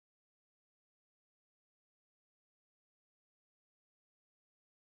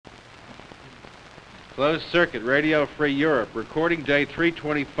Closed circuit, Radio Free Europe, recording day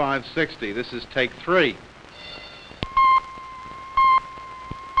 32560. This is take 3.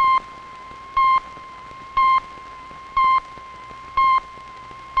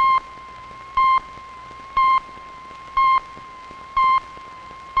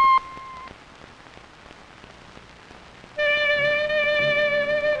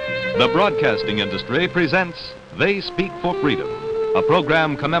 The broadcasting industry presents They Speak for Freedom, a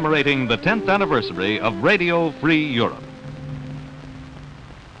program commemorating the 10th anniversary of Radio Free Europe.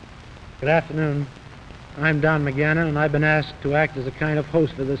 Good afternoon. I'm Don McGannon, and I've been asked to act as a kind of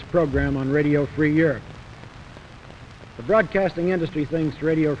host for this program on Radio Free Europe. The broadcasting industry thinks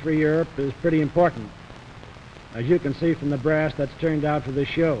Radio Free Europe is pretty important, as you can see from the brass that's turned out for this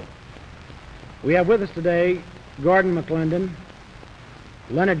show. We have with us today Gordon McClendon,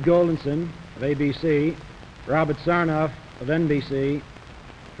 Leonard Goldenson of ABC, Robert Sarnoff of NBC,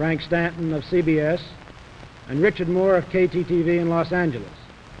 Frank Stanton of CBS, and Richard Moore of KTTV in Los Angeles.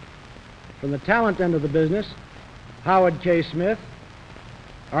 From the talent end of the business, Howard K. Smith,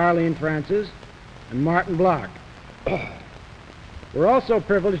 Arlene Francis, and Martin Block. We're also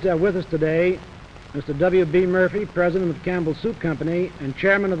privileged to have with us today Mr. W.B. Murphy, President of Campbell Soup Company and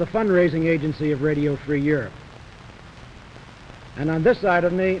Chairman of the fundraising agency of Radio Free Europe. And on this side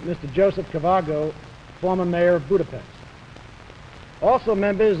of me, Mr. Joseph Cavago, former mayor of Budapest. Also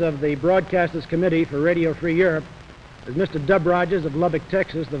members of the Broadcasters Committee for Radio Free Europe is Mr. Dub Rogers of Lubbock,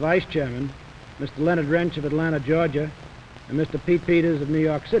 Texas, the vice chairman, Mr. Leonard Wrench of Atlanta, Georgia, and Mr. Pete Peters of New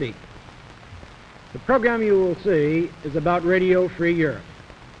York City. The program you will see is about Radio Free Europe.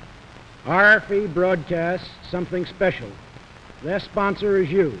 RFE broadcasts something special. Their sponsor is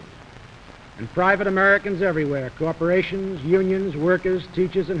you. And private Americans everywhere, corporations, unions, workers,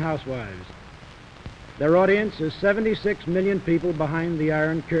 teachers, and housewives. Their audience is 76 million people behind the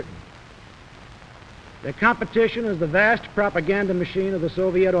Iron Curtain. Their competition is the vast propaganda machine of the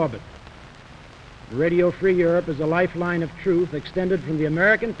Soviet orbit. Radio Free Europe is a lifeline of truth extended from the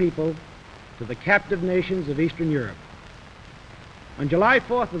American people to the captive nations of Eastern Europe. On July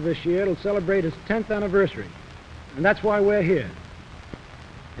 4th of this year, it'll celebrate its 10th anniversary, and that's why we're here.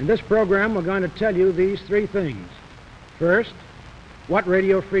 In this program, we're going to tell you these three things. First, what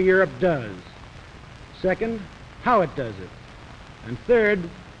Radio Free Europe does. Second, how it does it. And third,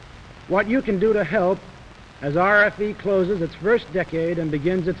 what you can do to help as RFE closes its first decade and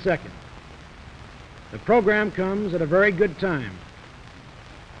begins its second. The program comes at a very good time.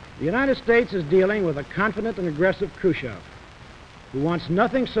 The United States is dealing with a confident and aggressive Khrushchev, who wants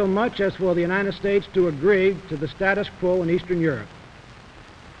nothing so much as for the United States to agree to the status quo in Eastern Europe.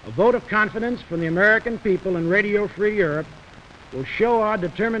 A vote of confidence from the American people in Radio Free Europe will show our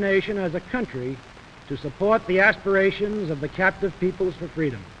determination as a country to support the aspirations of the captive peoples for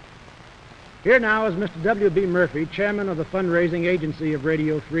freedom. Here now is Mr. W.B. Murphy, Chairman of the fundraising agency of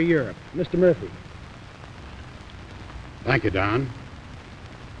Radio Free Europe. Mr. Murphy. Thank you, Don.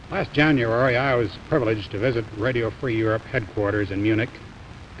 Last January, I was privileged to visit Radio Free Europe headquarters in Munich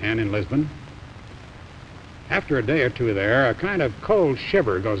and in Lisbon. After a day or two there, a kind of cold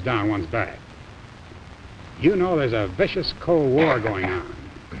shiver goes down one's back. You know there's a vicious Cold War going on.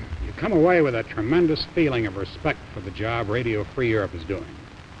 You come away with a tremendous feeling of respect for the job Radio Free Europe is doing.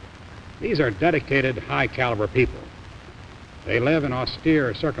 These are dedicated, high-caliber people. They live in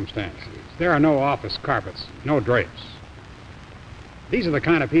austere circumstances. There are no office carpets, no drapes. These are the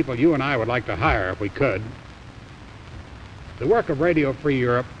kind of people you and I would like to hire if we could. The work of Radio Free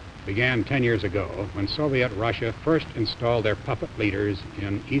Europe began 10 years ago when Soviet Russia first installed their puppet leaders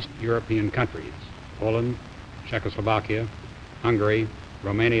in East European countries, Poland, Czechoslovakia, Hungary,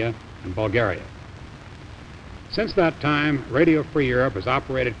 Romania, and Bulgaria. Since that time, Radio Free Europe has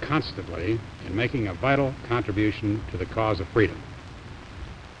operated constantly in making a vital contribution to the cause of freedom.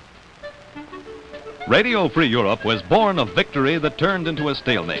 Radio Free Europe was born of victory that turned into a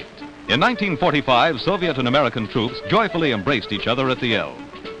stalemate. In 1945, Soviet and American troops joyfully embraced each other at the Elbe.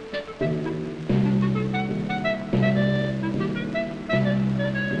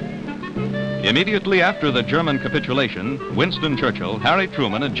 Immediately after the German capitulation, Winston Churchill, Harry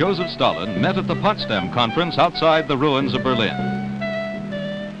Truman, and Joseph Stalin met at the Potsdam Conference outside the ruins of Berlin.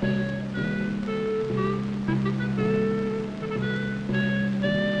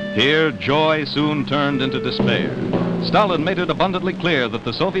 Here, joy soon turned into despair. Stalin made it abundantly clear that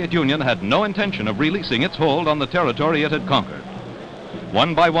the Soviet Union had no intention of releasing its hold on the territory it had conquered.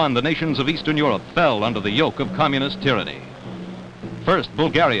 One by one, the nations of Eastern Europe fell under the yoke of communist tyranny. First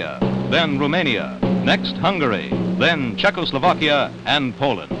Bulgaria, then Romania, next Hungary, then Czechoslovakia and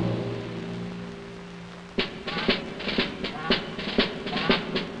Poland.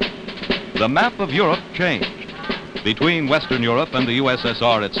 the map of Europe changed. Between Western Europe and the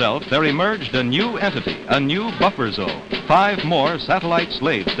USSR itself, there emerged a new entity, a new buffer zone, 5 more satellite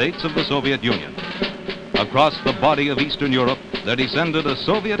slave states of the Soviet Union. Across the body of Eastern Europe, there descended a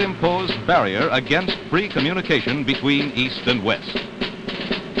Soviet-imposed barrier against free communication between East and West.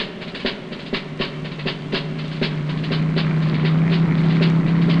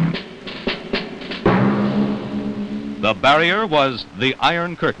 The barrier was the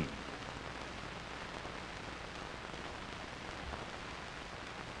Iron Curtain.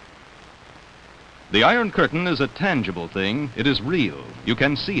 The Iron Curtain is a tangible thing. It is real. You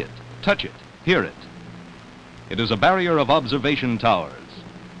can see it, touch it, hear it. It is a barrier of observation towers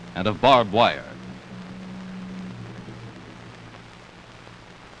and of barbed wire.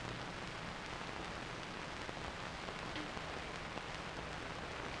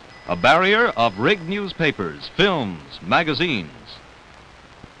 A barrier of rigged newspapers, films, magazines.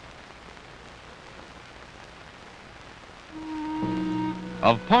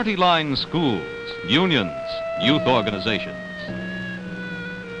 Of party-line schools, unions, youth organizations.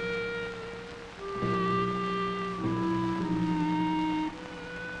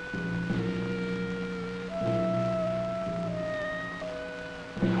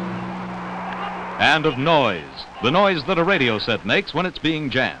 And of noise, the noise that a radio set makes when it's being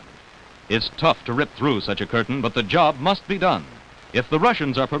jammed. It's tough to rip through such a curtain, but the job must be done. If the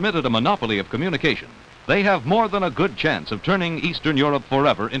Russians are permitted a monopoly of communication, they have more than a good chance of turning Eastern Europe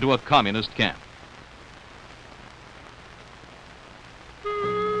forever into a communist camp.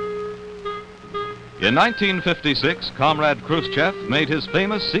 In 1956, Comrade Khrushchev made his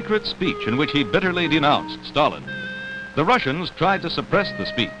famous secret speech in which he bitterly denounced Stalin. The Russians tried to suppress the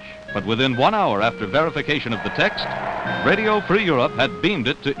speech, but within 1 hour after verification of the text, Radio Free Europe had beamed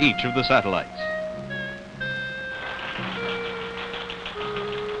it to each of the satellites.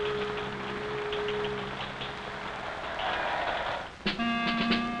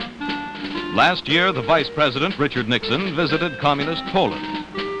 Last year, the Vice President, Richard Nixon, visited communist Poland.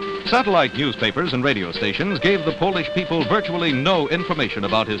 Satellite newspapers and radio stations gave the Polish people virtually no information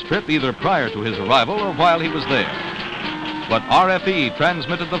about his trip, either prior to his arrival or while he was there. But RFE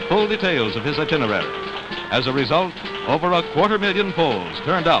transmitted the full details of his itinerary. As a result, over 250,000 Poles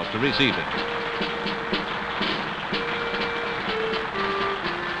turned out to receive him.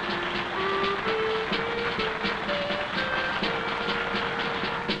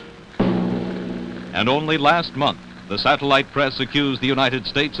 And only last month, the satellite press accused the United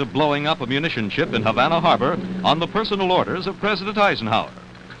States of blowing up a munition ship in Havana Harbor on the personal orders of President Eisenhower.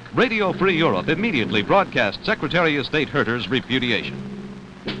 Radio Free Europe immediately broadcast Secretary of State Herter's repudiation.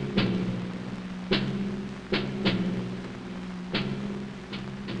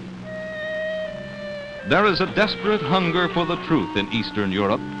 There is a desperate hunger for the truth in Eastern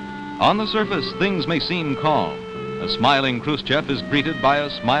Europe. On the surface, things may seem calm. A smiling Khrushchev is greeted by a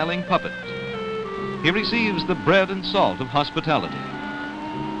smiling puppet. He receives the bread and salt of hospitality.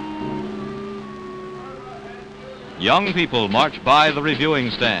 Young people march by the reviewing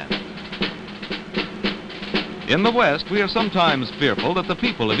stand. In the West, we are sometimes fearful that the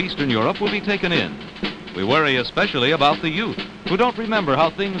people of Eastern Europe will be taken in. We worry especially about the youth, who don't remember how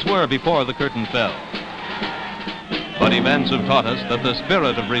things were before the curtain fell. But events have taught us that the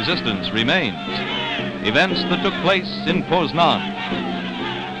spirit of resistance remains. Events that took place in Poznan.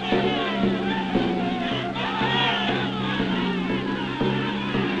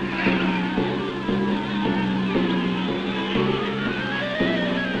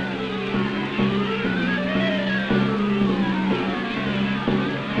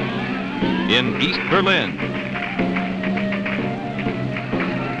 In East Berlin.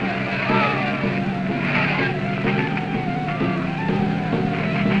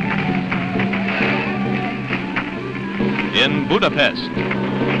 In Budapest.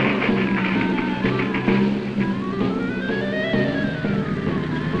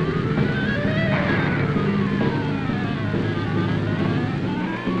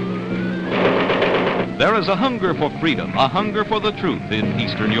 There is a hunger for freedom, a hunger for the truth in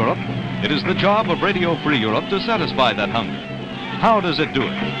Eastern Europe. It is the job of Radio Free Europe to satisfy that hunger. How does it do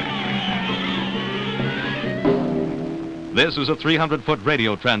it? This is a 300-foot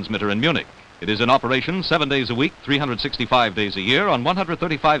radio transmitter in Munich. It is in operation 7 days a week, 365 days a year on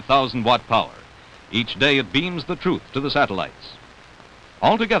 135,000-watt power. Each day it beams the truth to the satellites.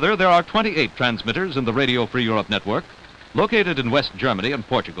 Altogether, there are 28 transmitters in the Radio Free Europe network. Located in West Germany and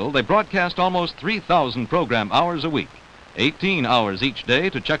Portugal, they broadcast almost 3,000 program hours a week. 18 hours each day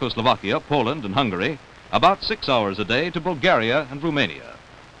to Czechoslovakia, Poland, and Hungary, about 6 hours a day to Bulgaria and Romania.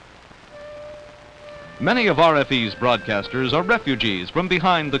 Many of RFE's broadcasters are refugees from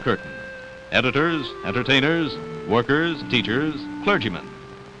behind the curtain. editors, entertainers, workers, teachers, clergymen.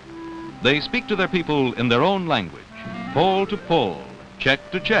 They speak to their people in their own language, Pole to Pole, Czech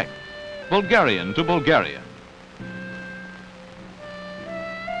to Czech, Bulgarian to Bulgarian.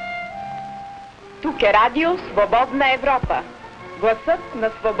 Тук е радио Свободна Европа, гласът на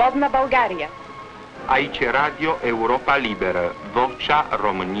свободна България. Aici Radio Europa Liberă, vocea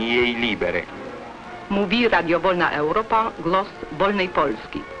României Libere. Mówi Radio Wolna Europa, głos wolnej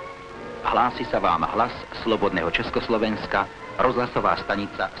Polski. Hlási sa vám hlas Slobodného Československa, rozhlasová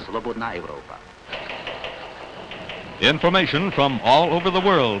stanica Slobodná Európa. Information from all over the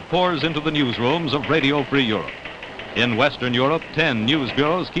world pours into the newsrooms of Radio Free Europe. In Western Europe, 10 news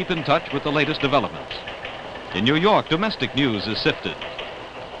bureaus keep in touch with the latest developments. In New York, domestic news is sifted.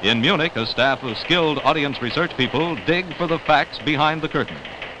 In Munich, a staff of skilled audience research people dig for the facts behind the curtain,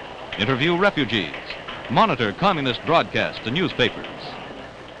 interview refugees, monitor communist broadcasts and newspapers.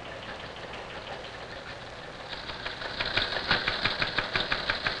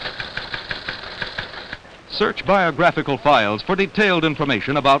 Search biographical files for detailed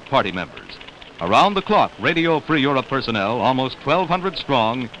information about party members. Around the clock, Radio Free Europe personnel, almost 1,200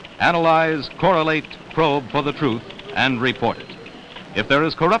 strong, analyze, correlate, probe for the truth, and report it. If there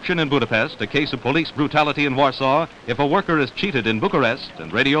is corruption in Budapest, a case of police brutality in Warsaw, if a worker is cheated in Bucharest,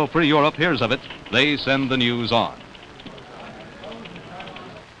 and Radio Free Europe hears of it, they send the news on.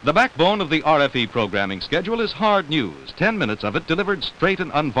 The backbone of the RFE programming schedule is hard news, 10 minutes of it delivered straight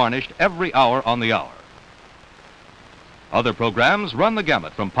and unvarnished every hour on the hour. Other programs run the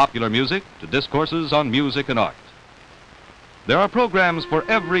gamut from popular music to discourses on music and art. There are programs for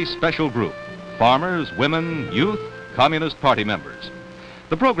every special group: farmers, women, youth, Communist Party members.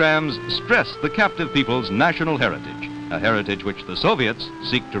 The programs stress the captive people's national heritage, a heritage which the Soviets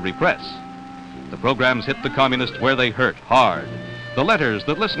seek to repress. The programs hit the communists where they hurt hard. The letters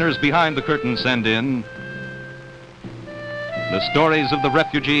that listeners behind the curtain send in, the stories of the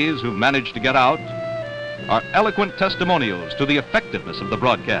refugees who've managed to get out, are eloquent testimonials to the effectiveness of the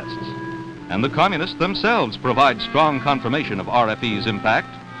broadcasts. And the communists themselves provide strong confirmation of RFE's impact.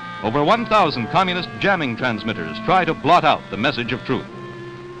 Over 1,000 communist jamming transmitters try to blot out the message of truth.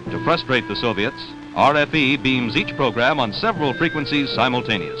 To frustrate the Soviets, RFE beams each program on several frequencies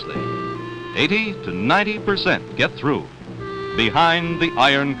simultaneously. 80 to 90% get through. Behind the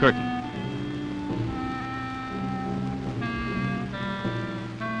Iron Curtain.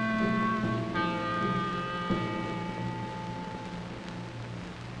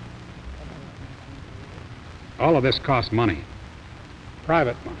 All of this costs money.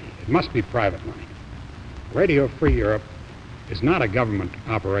 Private money. It must be private money. Radio Free Europe is not a government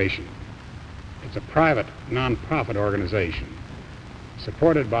operation. It's a private, non-profit organization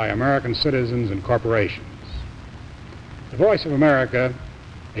supported by American citizens and corporations. The Voice of America,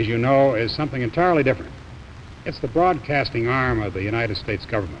 as you know, is something entirely different. It's the broadcasting arm of the United States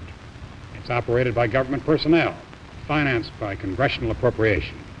government. It's operated by government personnel, financed by congressional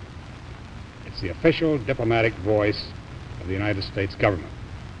appropriation. It's the official diplomatic voice of the United States government.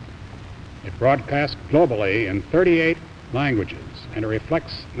 It broadcasts globally in 38 languages, and it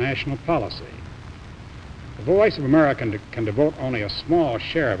reflects national policy. The Voice of America can devote only a small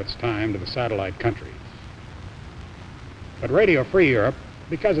share of its time to the satellite countries. But Radio Free Europe,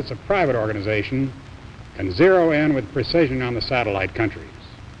 because it's a private organization, can zero in with precision on the satellite countries.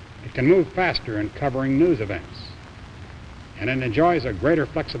 It can move faster in covering news events, and it enjoys a greater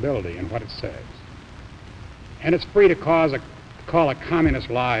flexibility in what it says. And it's free to call a communist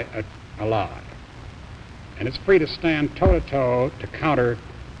lie a lie. And it's free to stand toe-to-toe to counter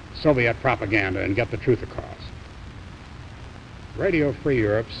Soviet propaganda and get the truth across. Radio Free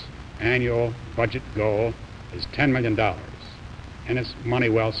Europe's annual budget goal is $10 million, and it's money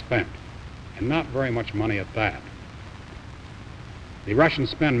well spent, and not very much money at that. The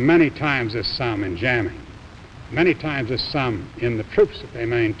Russians spend many times this sum in jamming, many times this sum in the troops that they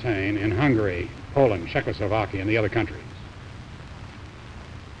maintain in Hungary, Poland, Czechoslovakia, and the other countries.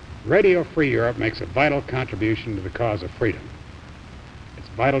 Radio Free Europe makes a vital contribution to the cause of freedom. It's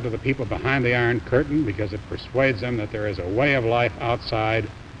vital to the people behind the Iron Curtain because it persuades them that there is a way of life outside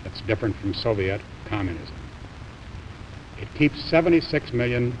that's different from Soviet communism. It keeps 76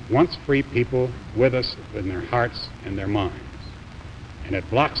 million once free people with us in their hearts and their minds. And it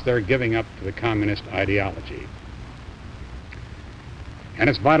blocks their giving up to the communist ideology. And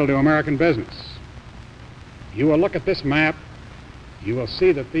it's vital to American business. You will look at this map, you will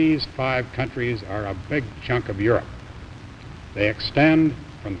see that these 5 countries are a big chunk of Europe. They extend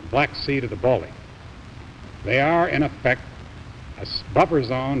from the Black Sea to the Baltic. They are, in effect, a buffer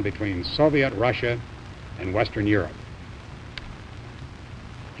zone between Soviet Russia and Western Europe.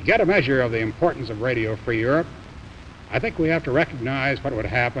 To get a measure of the importance of Radio Free Europe, I think we have to recognize what would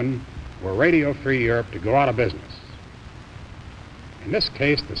happen were Radio Free Europe to go out of business. In this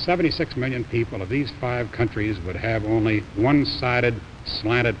case, the 76 million people of these 5 countries would have only one-sided,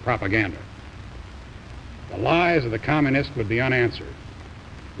 slanted propaganda. The lies of the communists would be unanswered.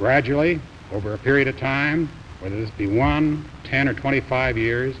 Gradually, over a period of time, whether this be 1, 10, or 25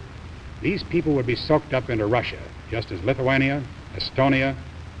 years, these people would be soaked up into Russia, just as Lithuania, Estonia,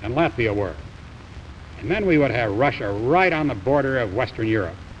 and Latvia were. And then we would have Russia right on the border of Western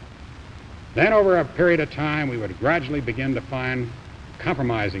Europe. Then over a period of time, we would gradually begin to find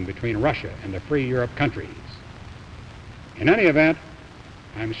compromising between Russia and the free Europe countries. In any event,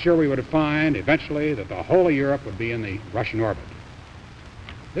 I'm sure we would find eventually that the whole of Europe would be in the Russian orbit.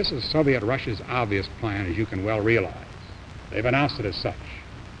 This is Soviet Russia's obvious plan, as you can well realize. They've announced it as such.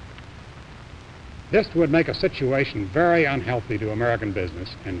 This would make a situation very unhealthy to American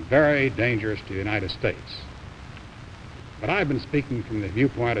business and very dangerous to the United States. But I've been speaking from the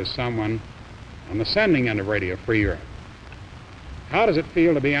viewpoint of someone on the sending end of Radio Free Europe. How does it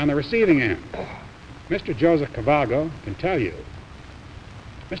feel to be on the receiving end? Mr. Joseph Kavago can tell you.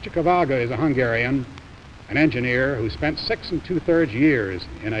 Mr. Kavago is a Hungarian, an engineer who spent 6 2/3 years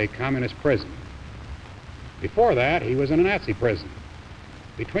in a communist prison. Before that, he was in a Nazi prison.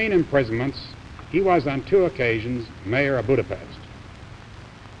 Between imprisonments, he was on 2 occasions mayor of Budapest.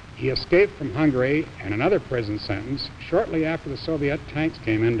 He escaped from Hungary and another prison sentence shortly after the Soviet tanks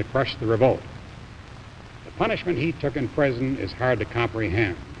came in to crush the revolt. The punishment he took in prison is hard to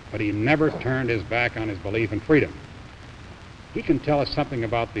comprehend, but he never turned his back on his belief in freedom. He can tell us something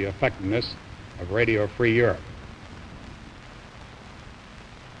about the effectiveness of Radio Free Europe.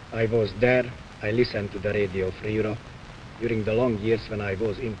 I was there. I listened to the Radio Free Europe. During the long years when I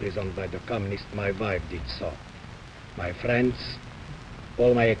was imprisoned by the communists, my wife did so. My friends,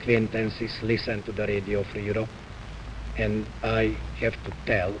 all my acquaintances listened to the Radio Free Europe, and I have to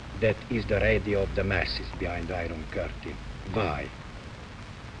tell that is the radio of the masses behind the Iron Curtain. Why?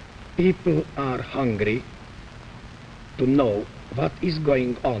 People are hungry to know what is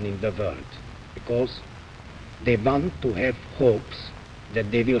going on in the world, because they want to have hopes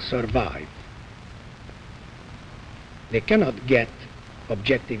that they will survive. They cannot get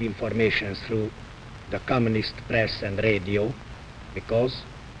objective information through the communist press and radio, because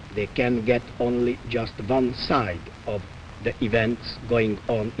they can get only just one side of the events going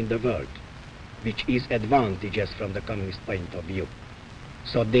on in the world, which is advantageous from the communist point of view.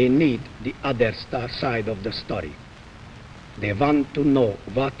 So they need the other side of the story. They want to know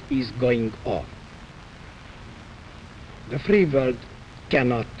what is going on. The free world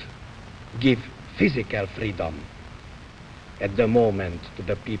cannot give physical freedom at the moment to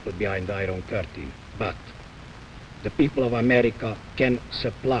the people behind the Iron Curtain, but the people of America can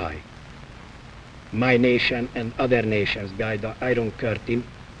supply my nation and other nations behind the Iron Curtain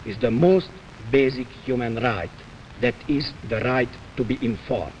is the most basic human right, that is the right to be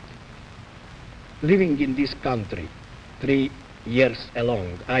informed. Living in this country 3 years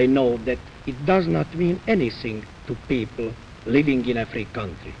along, I know that it does not mean anything to people living in a free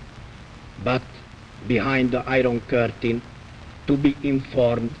country. But behind the Iron Curtain, to be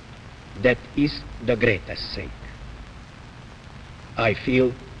informed, that is the greatest thing. I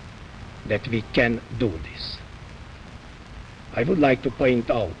feel that we can do this. I would like to point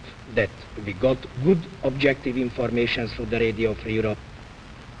out that we got good objective information through the Radio Free Europe,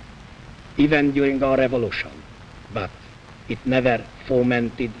 even during our revolution, but it never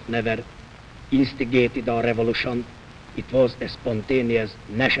fomented, never instigated our revolution. It was a spontaneous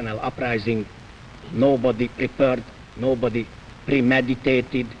national uprising. Nobody prepared, nobody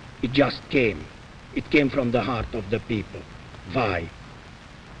premeditated. It just came. It came from the heart of the people. Why?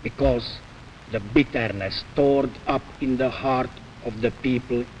 Because the bitterness stored up in the heart of the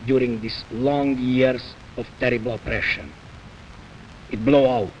people during these long years of terrible oppression. It blew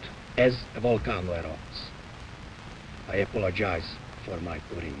out as a volcano erupts. I apologize for my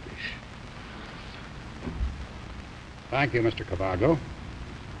poor English. Thank you, Mr. Kavago.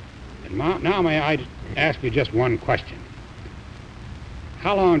 And now may I ask you just one question.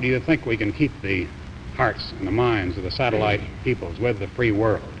 How long do you think we can keep the hearts and the minds of the satellite peoples with the free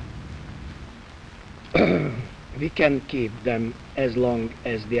world? We can keep them as long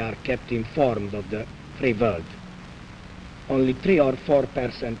as they are kept informed of the free world. Only 3 or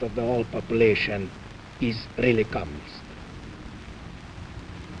 4% of the whole population is really communist.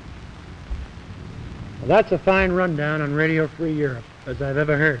 Well, that's a fine rundown on Radio Free Europe, as I've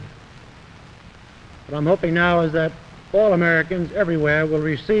ever heard. What I'm hoping now is that all Americans everywhere will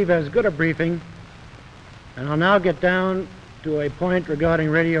receive as good a briefing, and I'll now get down to a point regarding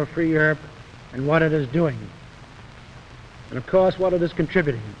Radio Free Europe and what it is doing, and of course what it is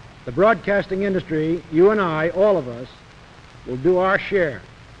contributing. The broadcasting industry, you and I, all of us, will do our share.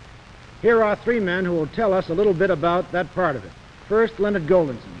 Here are three men who will tell us a little bit about that part of it. First, Leonard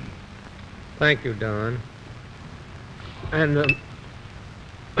Goldenson. Thank you, Don. And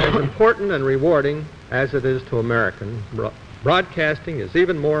as important and rewarding as it is to Americans, broadcasting is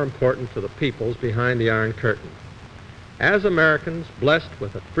even more important to the peoples behind the Iron Curtain. As Americans blessed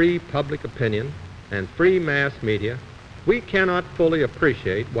with a free public opinion and free mass media, we cannot fully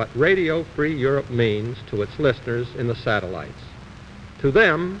appreciate what Radio Free Europe means to its listeners in the satellites. To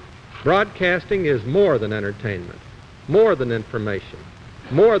them, broadcasting is more than entertainment, more than information,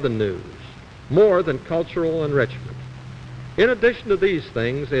 more than news, more than cultural enrichment. In addition to these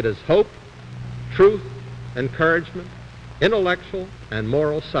things, it is hope, truth, encouragement, intellectual and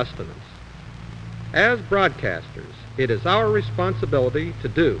moral sustenance. As broadcasters, it is our responsibility to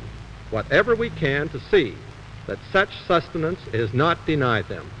do whatever we can to see that such sustenance is not denied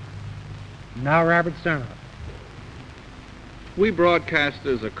them. Now Robert Cernoff. We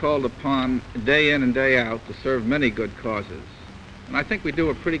broadcasters are called upon day in and day out to serve many good causes, and I think we do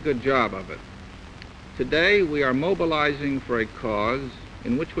a pretty good job of it. Today we are mobilizing for a cause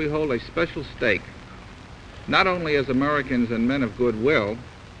in which we hold a special stake, not only as Americans and men of goodwill,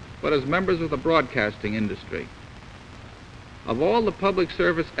 but as members of the broadcasting industry. Of all the public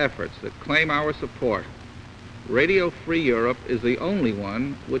service efforts that claim our support, Radio Free Europe is the only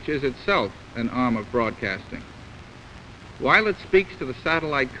one which is itself an arm of broadcasting. While it speaks to the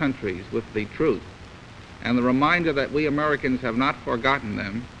satellite countries with the truth and the reminder that we Americans have not forgotten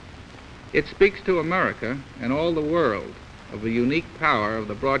them, it speaks to America and all the world of the unique power of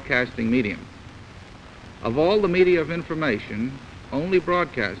the broadcasting medium. Of all the media of information, only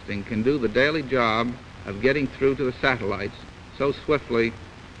broadcasting can do the daily job of getting through to the satellites so swiftly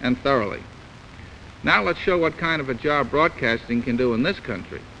and thoroughly. Now let's show what kind of a job broadcasting can do in this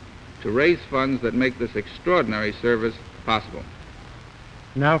country to raise funds that make this extraordinary service possible.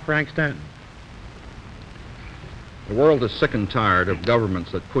 Now Frank Stanton. The world is sick and tired of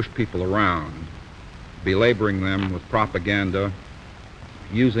governments that push people around, belaboring them with propaganda,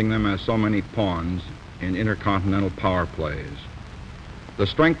 using them as so many pawns in intercontinental power plays. The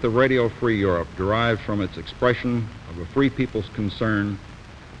strength of Radio Free Europe derives from its expression of a free people's concern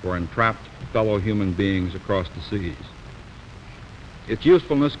for entrapped fellow human beings across the seas. Its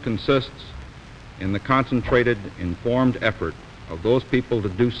usefulness consists in the concentrated, informed effort of those people to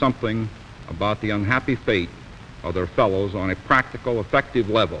do something about the unhappy fate of their fellows on a practical, effective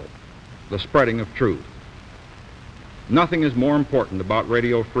level, the spreading of truth. Nothing is more important about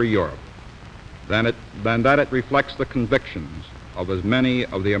Radio Free Europe than that it reflects the convictions of as many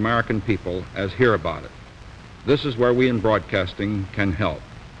of the American people as hear about it. This is where we in broadcasting can help.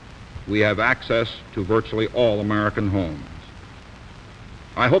 We have access to virtually all American homes.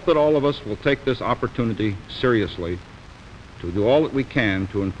 I hope that all of us will take this opportunity seriously to do all that we can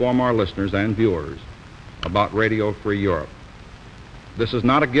to inform our listeners and viewers about Radio Free Europe. This is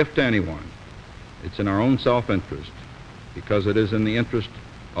not a gift to anyone. It's in our own self-interest, because it is in the interest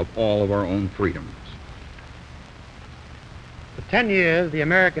of all of our own freedoms. For 10 years, the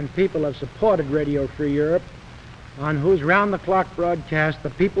American people have supported Radio Free Europe, on whose round-the-clock broadcast the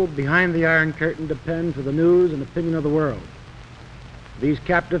people behind the Iron Curtain depend for the news and opinion of the world. These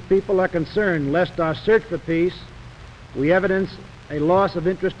captive people are concerned lest our search for peace we evidence a loss of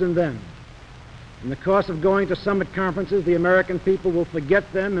interest in them. In the course of going to summit conferences, the American people will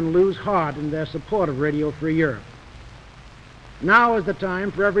forget them and lose heart in their support of Radio Free Europe. Now is the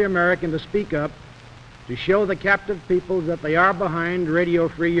time for every American to speak up, to show the captive peoples that they are behind Radio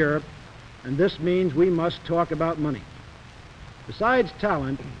Free Europe, and this means we must talk about money. Besides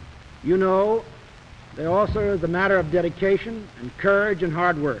talent, you know, there also is the matter of dedication and courage and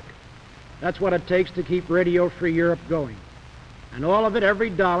hard work. That's what it takes to keep Radio Free Europe going. And all of it, every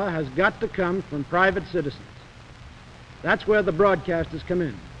dollar, has got to come from private citizens. That's where the broadcasters come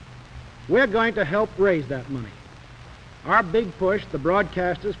in. We're going to help raise that money. Our big push, the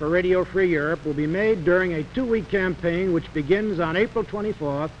broadcasters for Radio Free Europe, will be made during a 2-week campaign which begins on April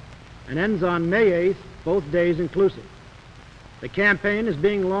 24th and ends on May 8th, both days inclusive. The campaign is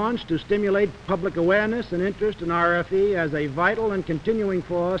being launched to stimulate public awareness and interest in RFE as a vital and continuing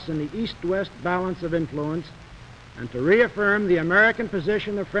force in the East-West balance of influence, and to reaffirm the American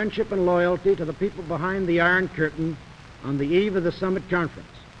position of friendship and loyalty to the people behind the Iron Curtain on the eve of the summit conference.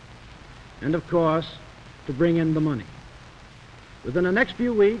 And, of course, to bring in the money. Within the next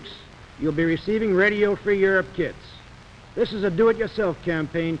few weeks, you'll be receiving Radio Free Europe kits. This is a do-it-yourself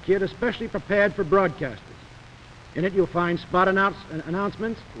campaign kit especially prepared for broadcasters. In it, you'll find spot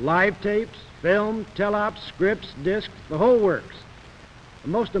announcements, live tapes, film, teleops, scripts, discs, the whole works. The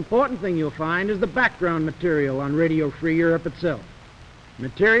most important thing you'll find is the background material on Radio Free Europe itself.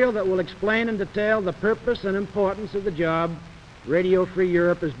 Material that will explain in detail the purpose and importance of the job Radio Free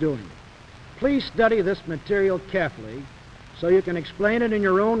Europe is doing. Please study this material carefully so you can explain it in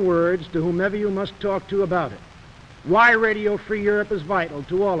your own words to whomever you must talk to about it. Why Radio Free Europe is vital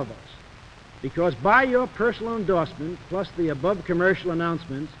to all of us. Because by your personal endorsement, plus the above commercial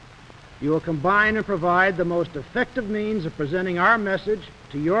announcements, you will combine and provide the most effective means of presenting our message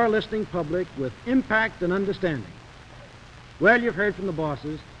to your listening public with impact and understanding. Well, you've heard from the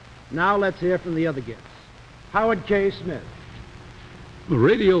bosses. Now let's hear from the other guests. Howard K. Smith.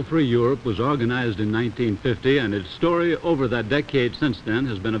 Radio Free Europe was organized in 1950, and its story over that decade since then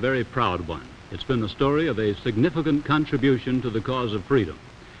has been a very proud one. It's been the story of a significant contribution to the cause of freedom.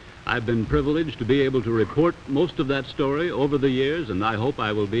 I've been privileged to be able to report most of that story over the years, and I hope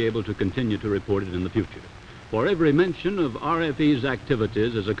I will be able to continue to report it in the future. For every mention of RFE's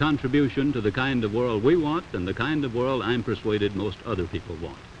activities is a contribution to the kind of world we want and the kind of world I'm persuaded most other people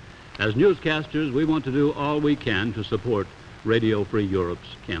want. As newscasters, we want to do all we can to support Radio Free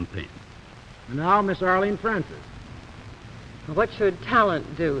Europe's campaign. And now, Miss Arlene Francis. What should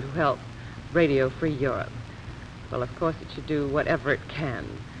talent do to help Radio Free Europe? Well, of course, it should do whatever it can.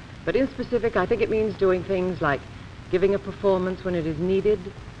 But in specific, I think it means doing things like giving a performance when it is needed,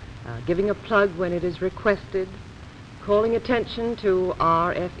 giving a plug when it is requested, calling attention to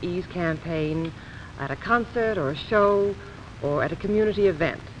RFE's campaign at a concert or a show or at a community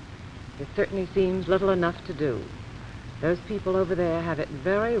event. It certainly seems little enough to do. Those people over there have it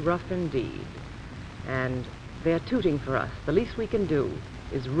very rough indeed, and they're tooting for us. The least we can do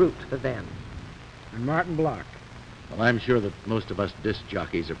is root for them. And Martin Block. Well, I'm sure that most of us disc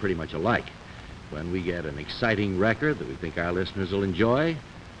jockeys are pretty much alike. When we get an exciting record that we think our listeners will enjoy,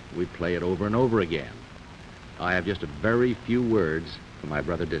 we play it over and over again. I have just a very few words for my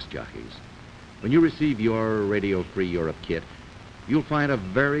brother disc jockeys. When you receive your Radio Free Europe kit, you'll find a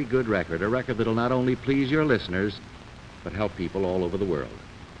very good record, a record that'll not only please your listeners, but help people all over the world.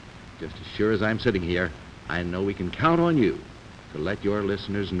 Just as sure as I'm sitting here, I know we can count on you to let your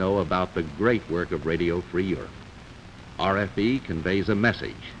listeners know about the great work of Radio Free Europe. RFE conveys a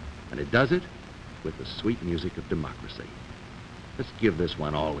message, and it does it with the sweet music of democracy. Let's give this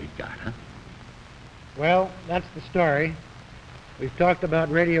one all we've got, huh? Well, that's the story. We've talked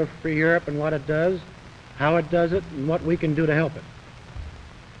about Radio Free Europe and what it does, how it does it, and what we can do to help it.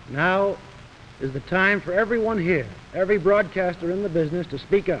 Now is the time for everyone here, every broadcaster in the business, to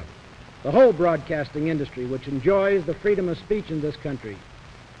speak up. The whole broadcasting industry, which enjoys the freedom of speech in this country.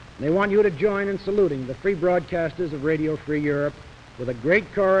 They want you to join in saluting the free broadcasters of Radio Free Europe with a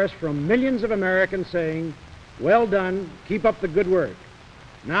great chorus from millions of Americans saying, "Well done, keep up the good work."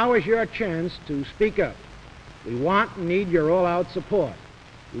 Now is your chance to speak up. We want and need your all-out support.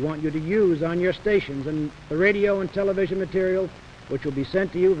 We want you to use on your stations and the radio and television material which will be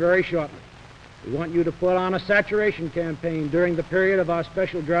sent to you very shortly. We want you to put on a saturation campaign during the period of our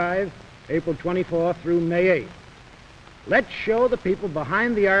special drive, April 24th through May 8th. Let's show the people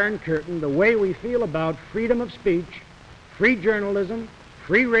behind the Iron Curtain the way we feel about freedom of speech, free journalism,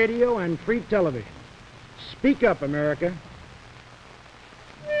 free radio, and free television. Speak up, America.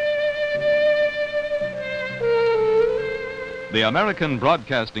 The American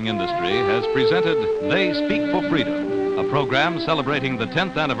broadcasting industry has presented They Speak for Freedom, a program celebrating the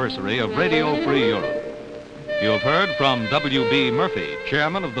 10th anniversary of Radio Free Europe. You have heard from W.B. Murphy,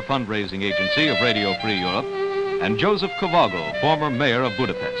 chairman of the fundraising agency of Radio Free Europe, and Joseph Kavago, former mayor of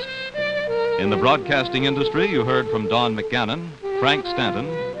Budapest. In the broadcasting industry, you heard from Don McGannon, Frank Stanton,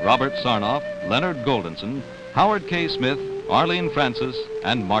 Robert Sarnoff, Leonard Goldenson, Howard K. Smith, Arlene Francis,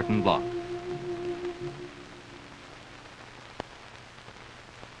 and Martin Block.